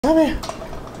Come here.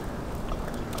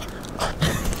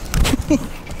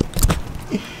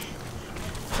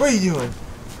 What are you doing?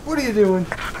 What are you doing?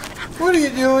 What are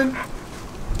you doing?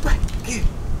 Get.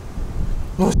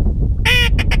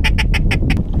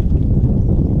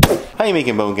 How you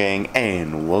making, Bone Gang?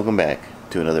 And welcome back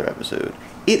to another episode.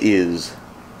 It is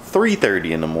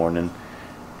 3:30 in the morning.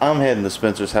 I'm heading to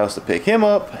Spencer's house to pick him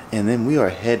up, and then we are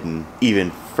heading even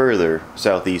further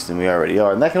southeast than we already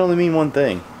are. And that can only mean one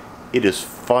thing. It is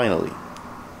finally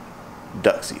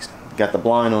duck season. Got the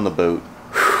blind on the boat.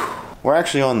 We're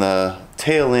actually on the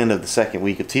tail end of the second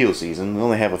week of teal season. We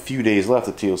only have a few days left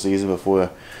of teal season before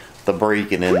the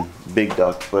break and then big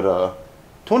duck. But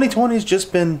 2020's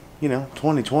just been,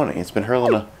 2020. It's been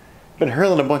hurling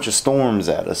a bunch of storms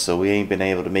at us, so we ain't been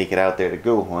able to make it out there to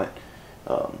go hunt.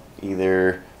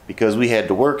 Either because we had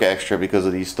to work extra because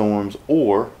of these storms,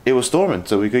 or it was storming,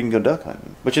 so we couldn't go duck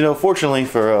hunting. But fortunately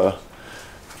for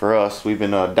us, we've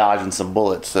been dodging some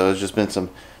bullets, so it's just been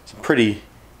some pretty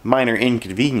minor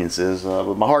inconveniences.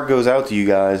 But my heart goes out to you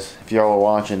guys if y'all are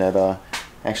watching that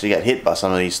actually got hit by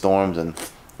some of these storms and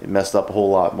it messed up a whole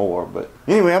lot more. But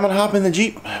anyway, I'm gonna hop in the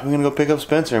Jeep. We're gonna go pick up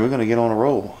Spencer and we're gonna get on a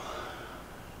roll.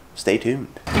 Stay tuned.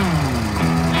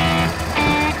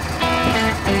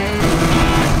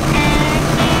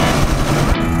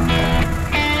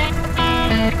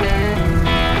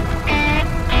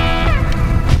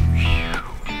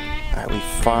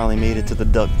 Finally made it to the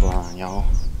duck blind, y'all.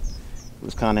 It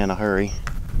was kind of in a hurry.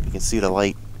 You can see the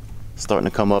light starting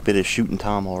to come up. It is shooting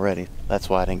time already. That's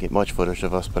why I didn't get much footage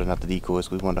of us putting out the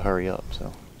decoys. We wanted to hurry up,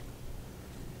 so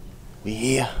we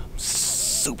here. I'm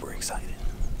super excited.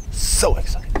 So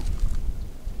excited.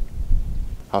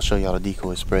 I'll show y'all the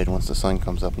decoy spread once the sun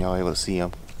comes up and y'all are able to see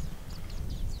them.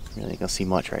 Really ain't gonna see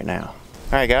much right now.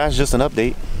 Alright guys, just an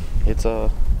update. It's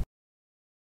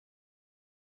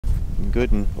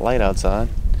good and light outside.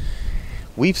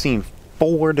 We've seen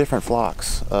 4 different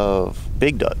flocks of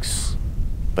big ducks,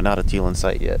 but not a teal in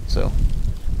sight yet. So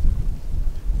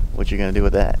what you gonna do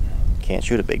with that? Can't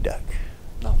shoot a big duck.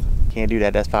 Nothing. Can't do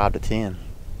that. That's 5 to 10.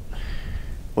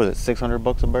 What is it,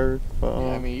 $600 a bird? Yeah,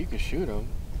 I mean, you can shoot them,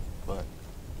 but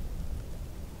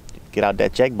get out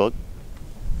that checkbook.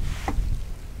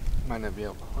 Might not be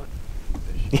able to hunt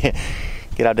fish. Yeah,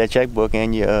 get out that checkbook,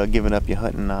 and you're giving up your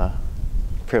hunting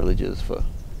privileges for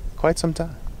quite some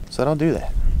time. So don't do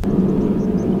that.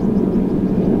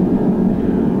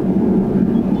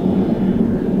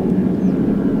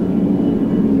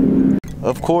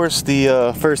 Of course,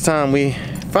 the first time we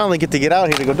finally get to get out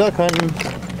here to go duck hunting,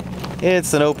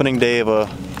 it's an opening day of a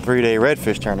 3-day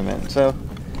redfish tournament. So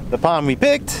the pond we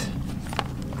picked,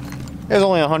 there's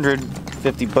only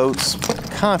 150 boats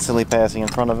constantly passing in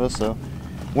front of us, so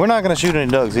we're not going to shoot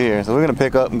any ducks here. So we're going to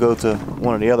pick up and go to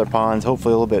one of the other ponds,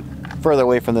 hopefully a little bit further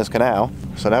away from this canal.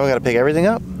 So now we got to pick everything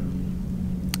up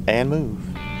and move.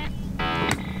 I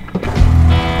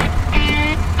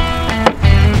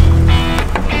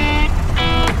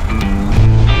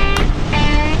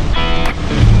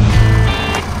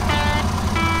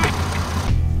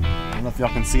don't know if y'all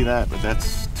can see that, but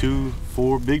that's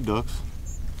 4 big ducks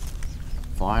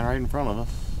flying right in front of us.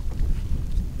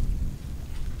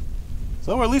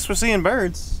 So at least we're seeing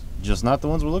birds, just not the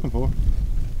ones we're looking for.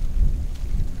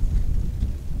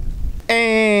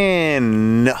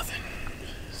 And nothing.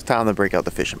 It's time to break out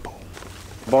the fishing pole.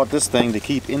 Bought this thing to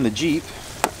keep in the Jeep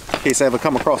in case I ever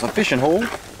come across a fishing hole.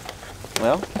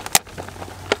 Well,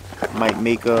 might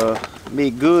make good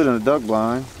in a duck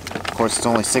blind. Of course, it's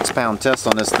only 6-pound test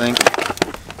on this thing.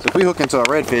 So if we hook into a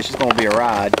redfish, it's gonna be a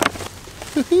ride.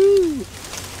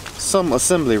 Some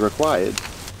assembly required.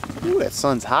 Ooh, that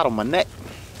sun's hot on my neck.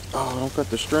 Oh, don't cut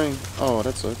the string. Oh,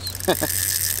 that sucks.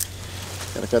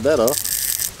 Gotta cut that off.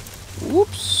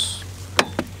 Whoops.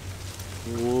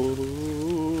 Look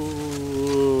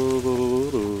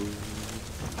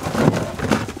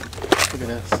at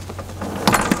this.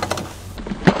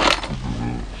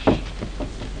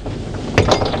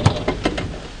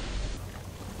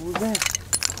 What was that?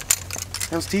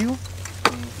 That was teal?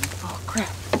 Mm-hmm. Oh, crap.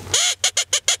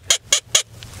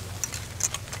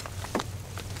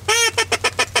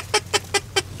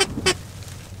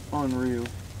 Unreal.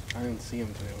 I didn't see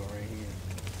him today, but right here.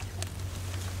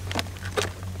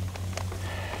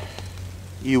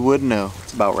 You would know.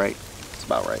 It's about right. It's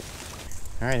about right.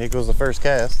 Alright, here goes the first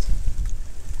cast.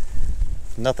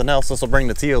 If nothing else, this will bring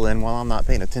the teal in while I'm not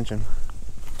paying attention.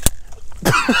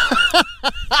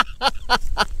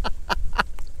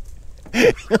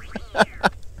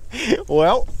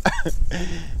 Well,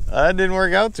 that didn't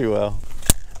work out too well.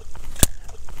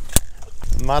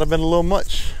 Might have been a little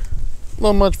much. A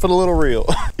little much for the little reel.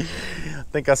 I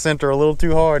think I sent her a little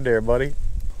too hard there, buddy.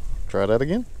 Try that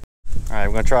again. All right,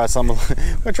 we're gonna try something.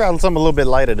 We're gonna try something a little bit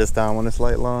lighter this time on this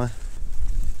light line.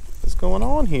 What's going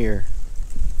on here?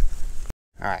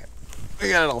 All right, we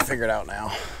got it all figured out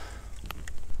now.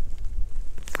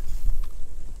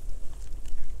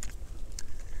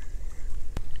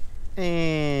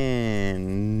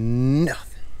 And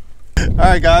nothing. All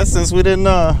right, guys. Since we didn't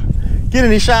get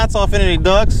any shots off any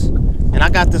ducks, and I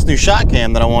got this new shot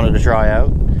cam that I wanted to try out.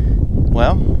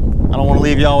 Well, I don't want to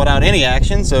leave y'all without any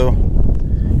action, so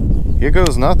here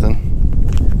goes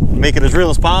nothing. Make it as real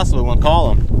as possible when I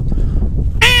call them.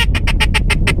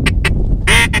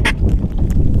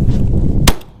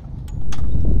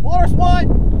 Water spot!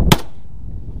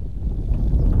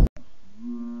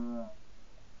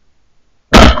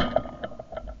 I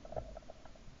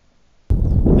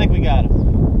think we got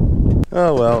him.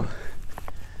 Oh well.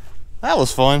 That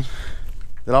was fun.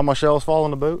 Did all my shells fall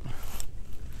in the boat?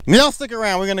 Y'all stick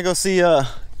around. We're gonna go see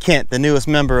Kent, the newest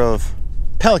member of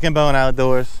Pelican Bone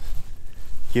Outdoors.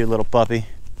 Cute little puppy.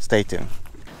 Stay tuned.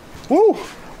 Woo!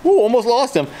 Woo! Almost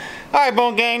lost him. All right,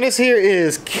 Bone Gang. This here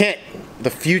is Kent, the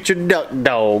future duck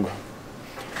dog.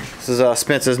 This is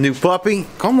Spencer's new puppy.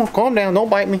 Come on, calm down. Don't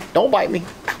bite me. Don't bite me.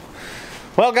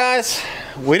 Well, guys,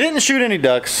 we didn't shoot any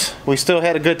ducks. We still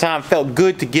had a good time. Felt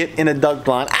good to get in a duck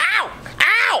blind. Ow!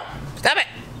 Ow! Stop it!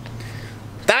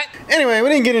 Stop it! Anyway, we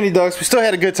didn't get any ducks. We still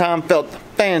had a good time. Felt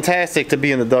fantastic to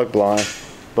be in the duck blind.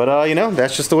 But, you know,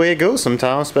 that's just the way it goes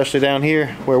sometimes, especially down here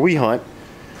where we hunt.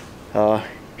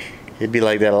 It'd be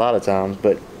like that a lot of times.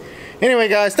 But anyway,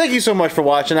 guys, thank you so much for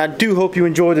watching. I do hope you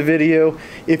enjoyed the video.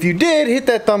 If you did, hit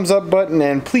that thumbs up button,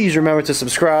 and please remember to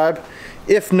subscribe,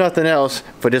 if nothing else,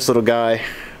 for this little guy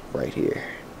right here.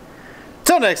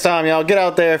 Till next time, y'all, get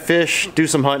out there, fish, do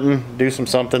some hunting, do some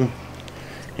something.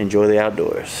 Enjoy the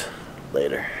outdoors.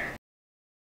 Later.